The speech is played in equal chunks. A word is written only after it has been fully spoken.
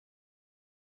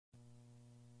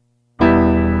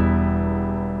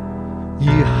Ye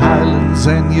Highlands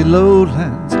and ye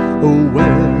Lowlands, oh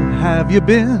where have you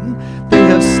been? They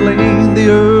have slain the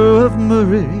Earl of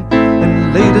Murray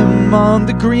and laid him on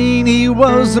the green. He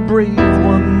was a brave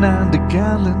one and a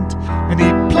gallant, and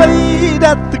he played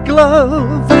at the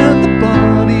glove and the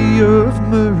bonny Earl of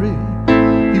Murray.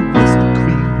 He was the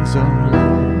Queen's own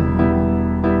love.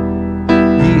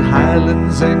 Ye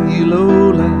Highlands and ye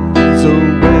Lowlands,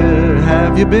 oh where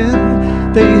have you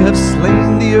been? They have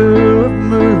slain the Earl of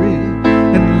Murray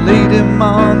and laid him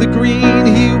on the green.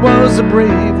 He was a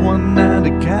brave one and a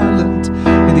gallant,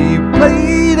 and he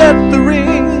played at the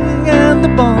ring. And the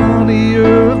bonny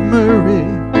Earl of Murray,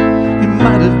 he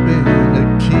might have been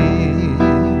a king.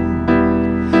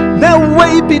 Now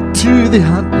way be to the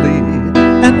Huntley,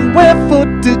 and wherefore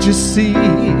did you see?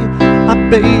 I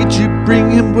bade you bring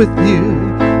him with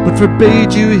you, but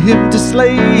forbade you him to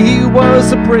slay. He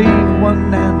was a brave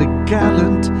one and a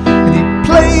gallant, and he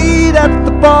played at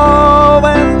the ball.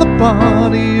 And the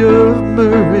bonny Earl of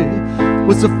Murray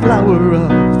was the flower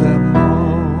of them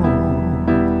all.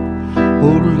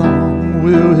 Oh, long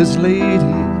will his lady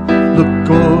look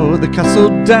o'er the castle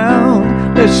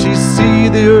down, as she see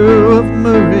the Earl of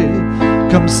Murray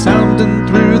come sounding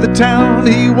through the town.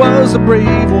 He was a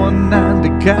brave one and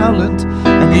a gallant,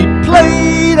 and he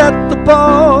played at the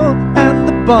ball. And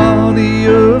the bonny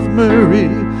Earl of Murray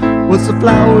was the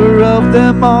flower of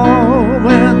them all.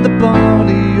 And the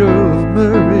bonny Earl of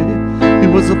Murray, he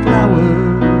was a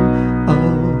flower